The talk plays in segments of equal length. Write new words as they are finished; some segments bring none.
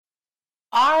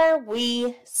Are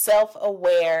we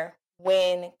self-aware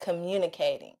when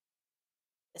communicating,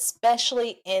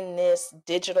 especially in this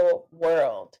digital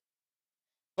world?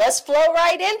 Let's flow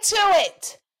right into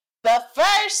it. But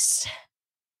first,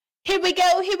 here we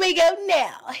go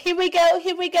now. Here we go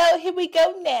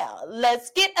now.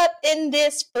 Let's get up in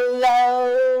this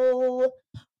flow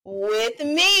with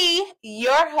me,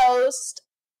 your host,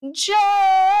 Joe.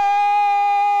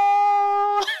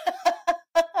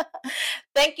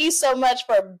 Thank you so much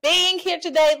for being here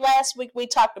today. Last week we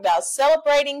talked about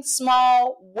celebrating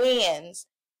small wins,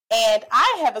 and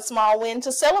I have a small win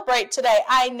to celebrate today.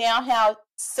 I now have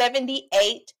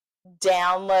 78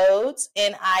 downloads,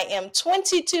 and I am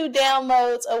 22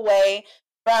 downloads away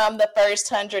from the first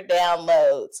 100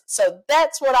 downloads. So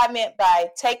that's what I meant by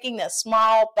taking a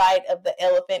small bite of the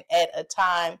elephant at a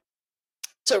time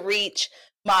to reach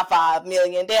my 5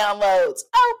 million downloads.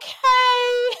 Okay.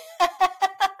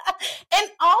 And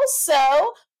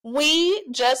also, we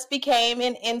just became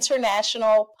an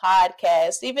international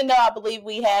podcast, even though I believe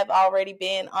we have already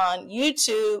been on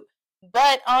YouTube,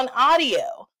 but on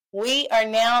audio. We are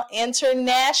now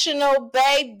international,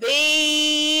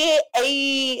 baby.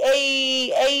 Ay,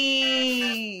 ay,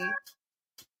 ay.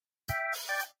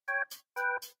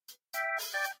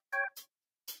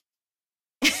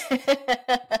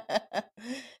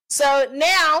 So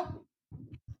now,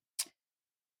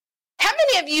 how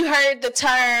many of you heard the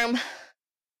term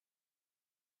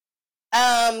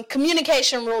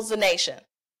communication rules the nation?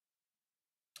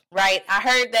 Right? I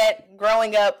heard that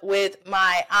growing up with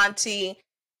my auntie.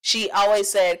 She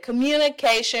always said,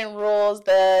 communication rules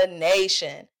the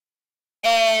nation.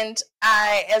 And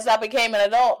as I became an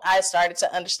adult, I started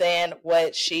to understand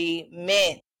what she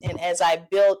meant. And as I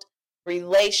built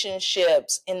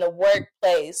relationships in the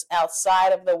workplace,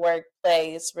 outside of the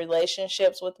workplace,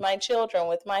 relationships with my children,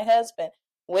 with my husband,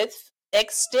 with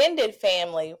extended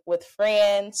family, with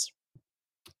friends,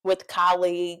 with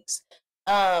colleagues,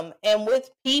 and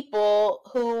with people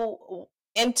who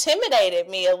intimidated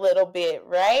me a little bit,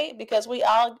 right? Because we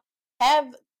all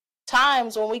have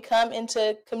times when we come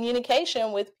into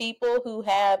communication with people who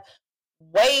have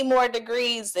way more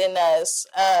degrees than us,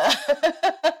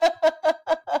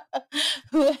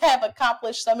 who have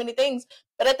accomplished so many things.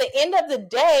 But at the end of the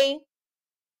day,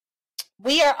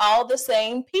 we are all the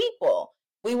same people.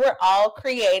 We were all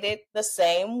created the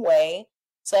same way.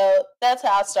 So that's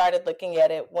how I started looking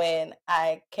at it when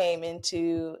I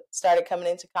started coming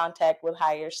into contact with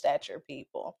higher stature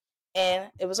people.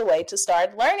 And it was a way to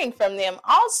start learning from them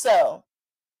also.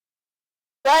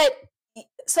 But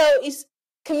so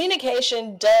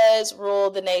communication does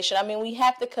rule the nation. I mean, we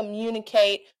have to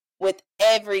communicate with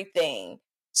everything.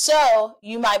 So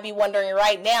you might be wondering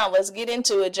right now, let's get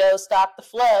into it, Joe, stop the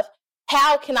fluff.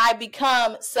 How can I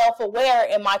become self-aware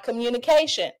in my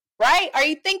communication? Right? Are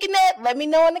you thinking that? Let me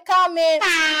know in the comments.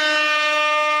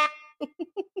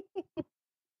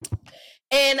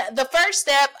 And the first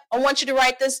step, I want you to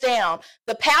write this down.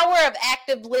 The power of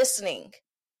active listening.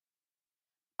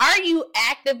 Are you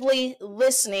actively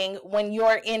listening when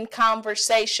you're in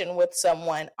conversation with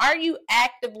someone? Are you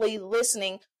actively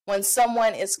listening when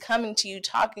someone is coming to you,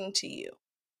 talking to you?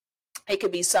 It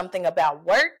could be something about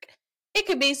work. It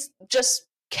could be just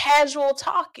casual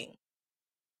talking.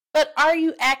 But are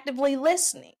you actively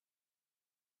listening?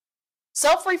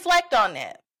 Self-reflect on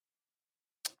that.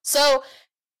 So,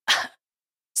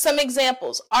 some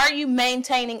examples. Are you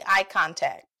maintaining eye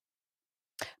contact?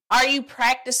 Are you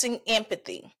practicing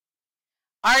empathy?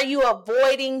 Are you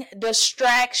avoiding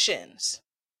distractions?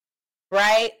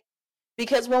 Right?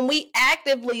 Because when we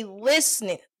actively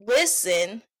listen,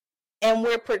 and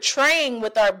we're portraying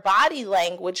with our body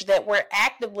language that we're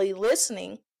actively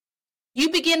listening, you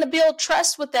begin to build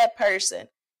trust with that person,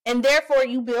 and therefore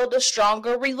you build a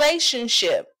stronger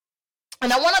relationship.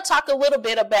 And I want to talk a little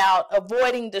bit about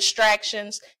avoiding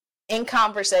distractions in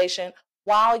conversation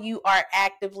while you are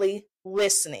actively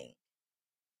listening.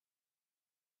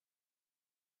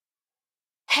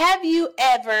 Have you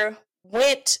ever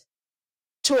went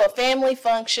to a family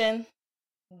function,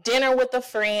 dinner with a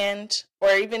friend,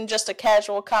 or even just a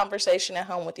casual conversation at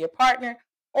home with your partner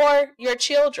or your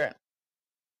children,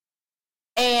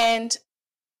 and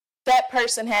that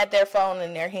person had their phone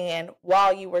in their hand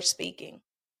while you were speaking?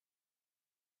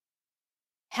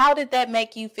 How did that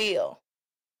make you feel?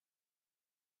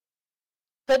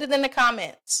 Put it in the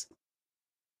comments.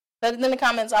 Put it in the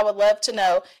comments. I would love to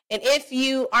know. And if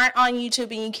you aren't on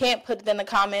YouTube and you can't put it in the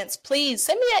comments, please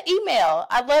send me an email.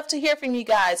 I'd love to hear from you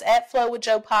guys at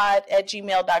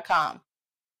flowwithjoepod@gmail.com.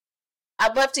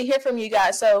 I'd love to hear from you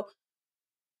guys. So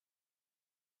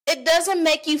it doesn't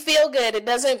make you feel good. It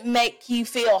doesn't make you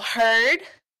feel heard.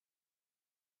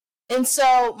 And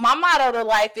so my motto to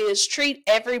life is treat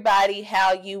everybody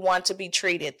how you want to be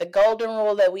treated. The golden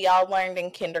rule that we all learned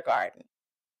in kindergarten.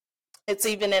 It's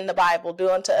even in the Bible, do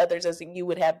unto others as you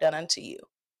would have done unto you.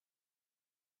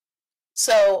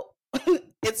 So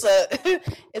it's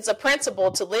a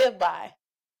principle to live by.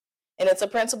 And it's a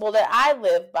principle that I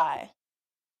live by.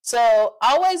 So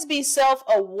always be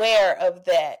self-aware of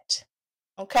that.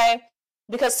 Okay?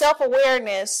 Because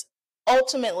self-awareness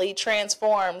ultimately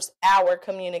transforms our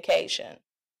communication.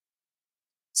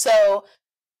 So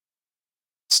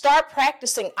start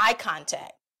practicing eye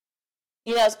contact.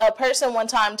 You know, a person one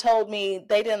time told me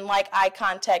they didn't like eye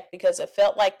contact because it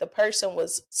felt like the person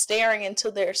was staring into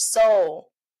their soul.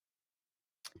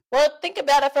 Well, think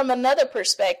about it from another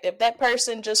perspective. That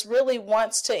person just really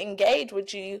wants to engage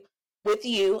with you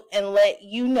and let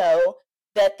you know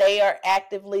that they are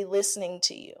actively listening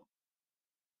to you.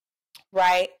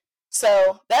 Right?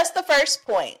 So that's the first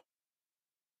point.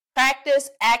 Practice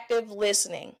active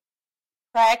listening.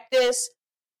 Practice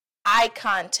eye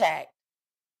contact.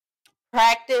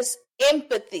 Practice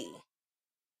empathy.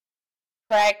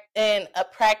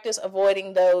 Practice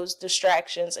avoiding those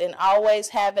distractions, and always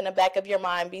have in the back of your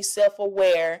mind, be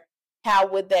self-aware. How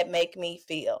would that make me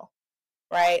feel?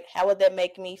 Right? How would that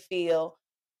make me feel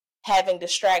having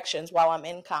distractions while I'm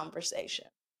in conversation?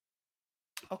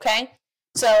 Okay?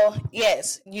 So,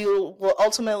 yes, you will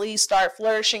ultimately start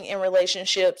flourishing in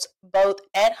relationships, both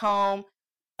at home,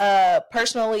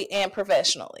 personally, and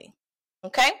professionally.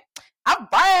 Okay? All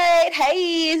right.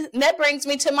 Hey, that brings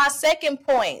me to my second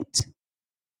point.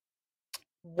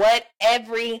 What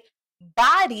everybody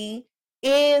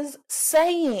is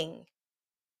saying.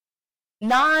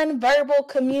 Nonverbal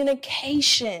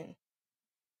communication.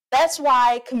 That's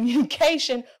why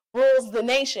communication rules the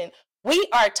nation. We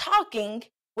are talking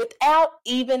without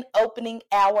even opening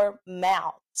our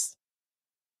mouths.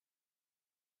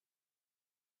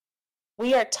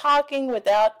 We are talking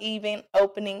without even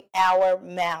opening our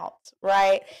mouths,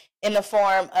 right? In the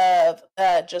form of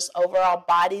just overall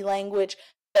body language,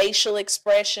 facial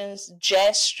expressions,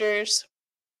 gestures.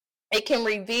 It can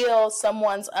reveal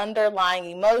someone's underlying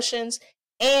emotions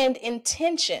and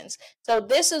intentions. So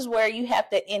this is where you have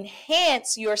to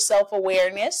enhance your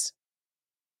self-awareness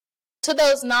to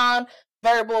those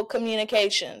non-verbal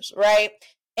communications, right?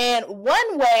 And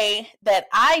one way that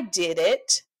I did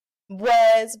it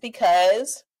was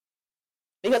because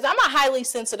I'm a highly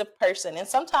sensitive person, and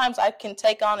sometimes I can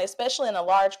take on, especially in a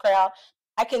large crowd,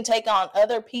 I can take on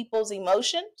other people's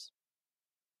emotions,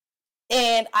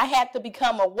 and I had to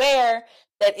become aware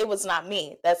that it was not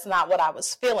me. That's not what I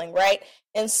was feeling, right?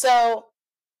 And so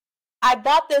I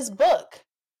bought this book,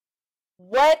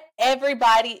 What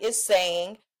Everybody is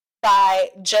Saying, by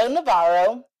Joe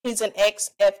Navarro. He's an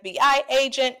ex-FBI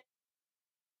agent,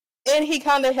 and he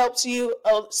kind of helps you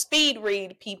speed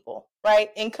read people,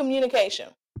 right, in communication.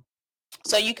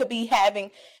 So you could be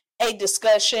having a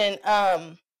discussion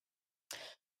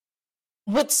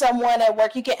with someone at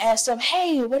work. You can ask them,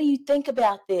 hey, what do you think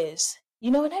about this? You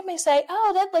know, and they may say,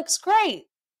 oh, that looks great.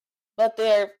 But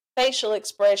their facial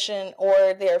expression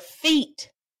or their feet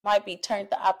might be turned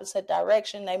the opposite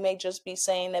direction. They may just be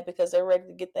saying that because they're ready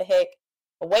to get the heck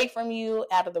away from you,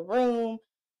 out of the room.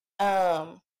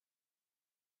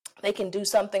 They can do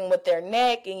something with their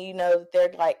neck, and you know that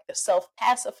they're like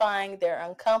self-pacifying. They're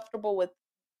uncomfortable with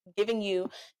giving you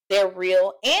their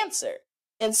real answer.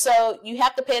 And so you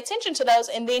have to pay attention to those,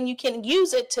 and then you can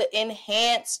use it to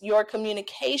enhance your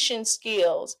communication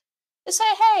skills. To say,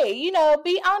 hey, you know,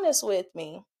 be honest with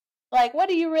me. Like, what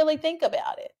do you really think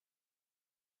about it?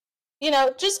 You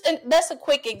know, that's a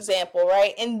quick example,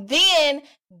 right? And then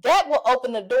that will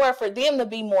open the door for them to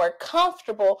be more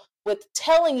comfortable with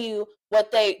telling you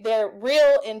what their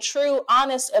real and true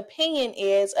honest opinion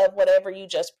is of whatever you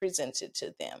just presented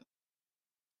to them,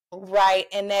 right?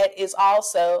 And that is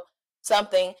also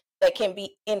something that can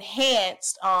be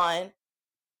enhanced on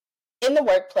in the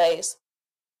workplace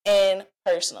and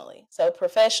personally. So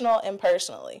professional and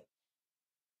personally.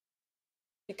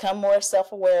 Become more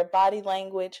self-aware of body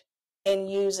language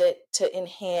and use it to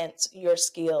enhance your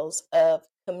skills of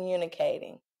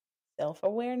communicating.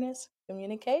 Self-awareness,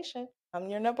 communication. I'm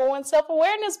your number one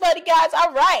self-awareness buddy, guys.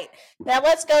 All right. Now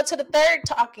let's go to the third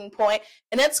talking point,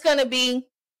 and that's going to be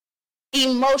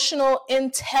emotional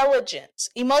intelligence.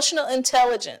 Emotional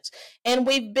intelligence. And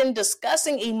we've been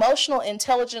discussing emotional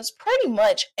intelligence pretty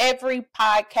much every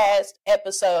podcast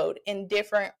episode in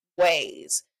different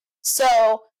ways.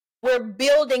 So we're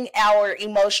building our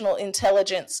emotional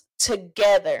intelligence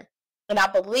together. And I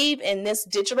believe in this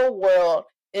digital world,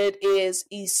 it is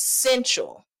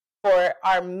essential for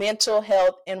our mental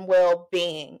health and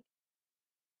well-being.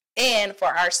 and for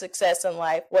our success in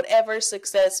life, whatever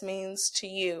success means to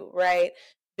you, right?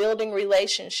 Building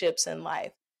relationships in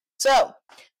life. So,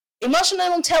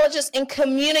 emotional intelligence and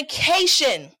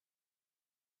communication,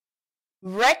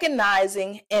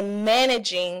 recognizing and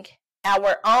managing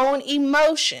our own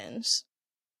emotions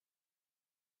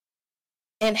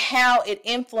and how it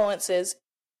influences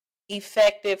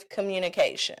effective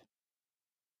communication.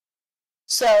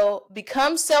 So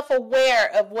become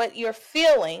self-aware of what you're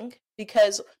feeling,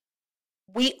 because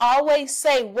we always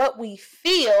say what we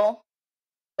feel,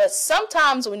 but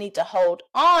sometimes we need to hold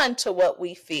on to what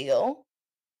we feel,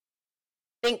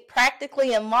 think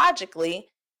practically and logically,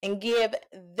 and give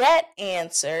that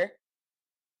answer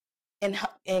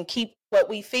and keep what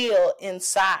we feel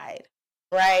inside,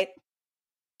 right?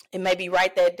 And maybe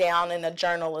write that down in a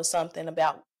journal or something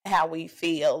about how we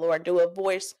feel, or do a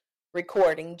voice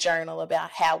recording journal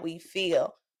about how we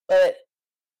feel. But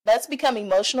let's become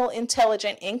emotional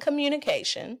intelligent in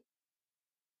communication,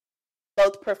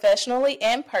 both professionally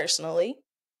and personally,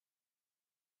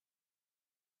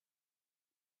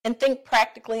 and think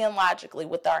practically and logically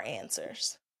with our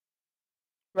answers,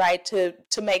 right? To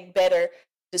make better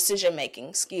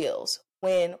decision-making skills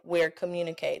when we're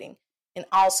communicating. And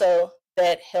also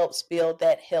that helps build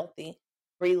that healthy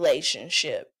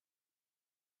relationship,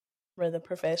 whether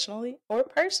professionally or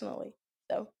personally.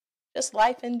 So just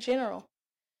life in general.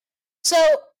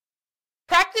 So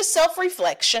practice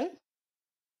self-reflection.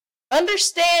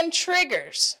 Understand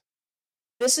triggers.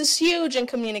 This is huge in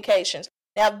communications.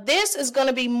 Now, this is going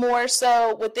to be more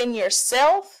so within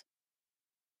yourself,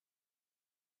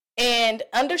 and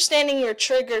understanding your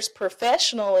triggers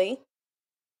professionally.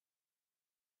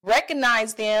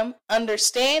 Recognize them,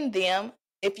 understand them.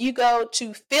 If you go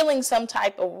to feeling some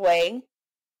type of way,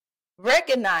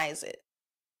 recognize it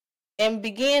and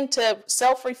begin to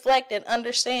self-reflect and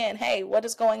understand, hey, what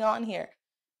is going on here?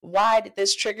 Why did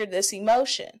this trigger this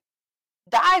emotion?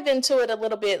 Dive into it a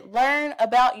little bit. Learn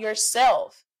about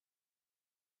yourself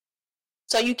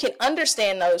so you can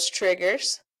understand those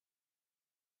triggers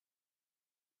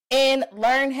and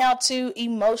learn how to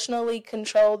emotionally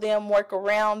control them, work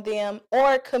around them,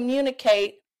 or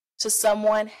communicate to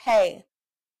someone, hey,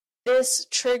 this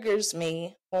triggers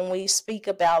me when we speak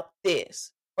about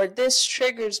this, or this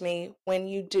triggers me when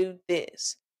you do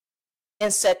this.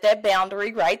 And set that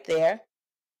boundary right there.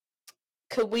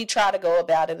 Could we try to go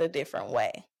about it a different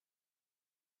way?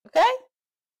 Okay?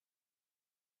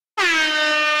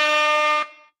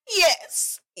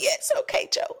 Yes, okay,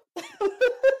 Joe.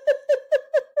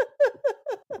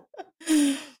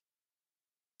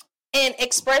 And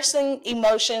expressing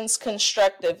emotions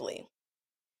constructively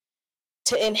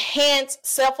to enhance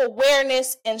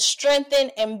self-awareness and strengthen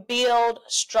and build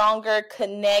stronger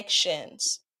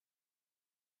connections,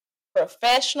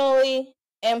 professionally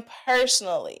and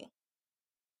personally.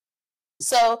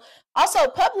 So also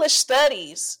published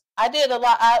studies. I did a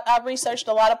lot. I researched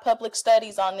a lot of public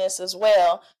studies on this as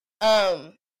well.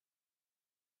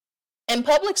 And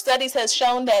public studies has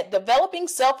shown that developing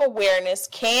self-awareness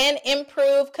can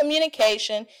improve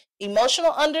communication,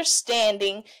 emotional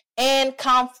understanding, and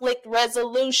conflict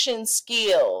resolution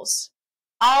skills,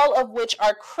 all of which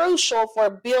are crucial for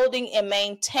building and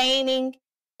maintaining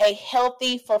a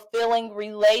healthy, fulfilling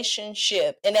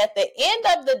relationship. And at the end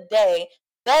of the day,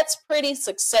 that's pretty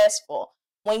successful.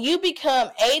 When you become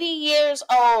 80 years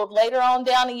old, later on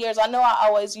down the years, I know I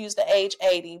always use the age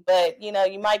 80, but you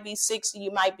might be 60, you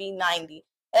might be 90.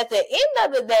 At the end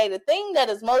of the day, the thing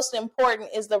that is most important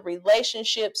is the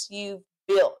relationships you've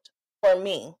built, for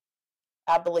me,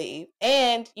 I believe.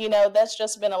 And, that's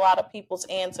just been a lot of people's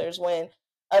answers when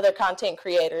other content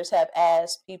creators have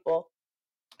asked people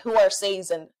who are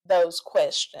seasoned those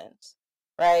questions.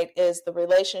 Right, is the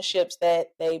relationships that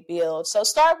they build. So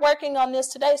start working on this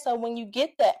today. So when you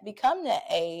become that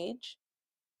age,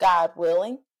 God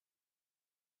willing,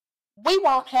 we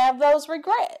won't have those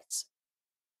regrets.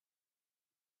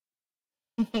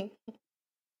 And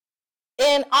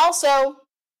also,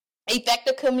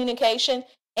 effective communication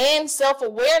and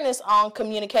self-awareness on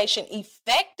communication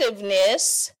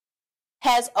effectiveness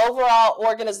has overall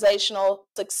organizational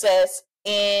success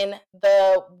in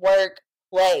the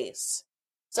workplace.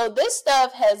 So this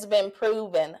stuff has been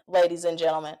proven, ladies and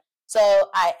gentlemen. So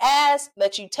I ask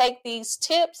that you take these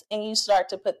tips and you start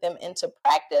to put them into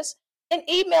practice, and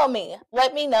email me.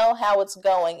 Let me know how it's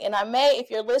going. And I may, if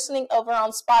you're listening over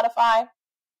on Spotify,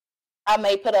 I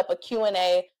may put up a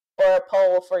Q&A or a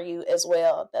poll for you as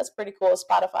well. That's pretty cool,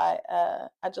 Spotify.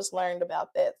 I just learned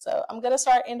about that. So I'm going to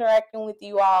start interacting with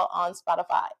you all on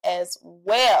Spotify as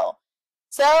well.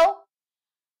 So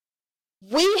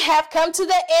We have come to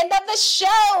the end of the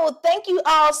show. Thank you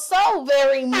all so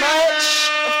very much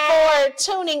for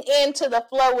tuning in to The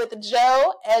Flow with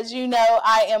Joe. As you know,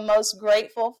 I am most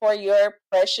grateful for your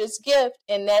precious gift,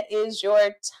 and that is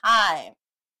your time.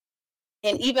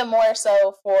 And even more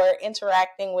so for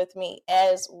interacting with me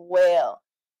as well.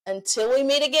 Until we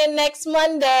meet again next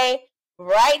Monday,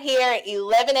 right here at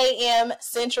 11 a.m.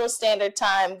 Central Standard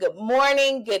Time. Good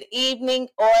morning, good evening,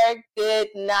 or good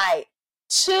night.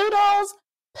 Toodles,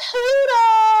 poodles.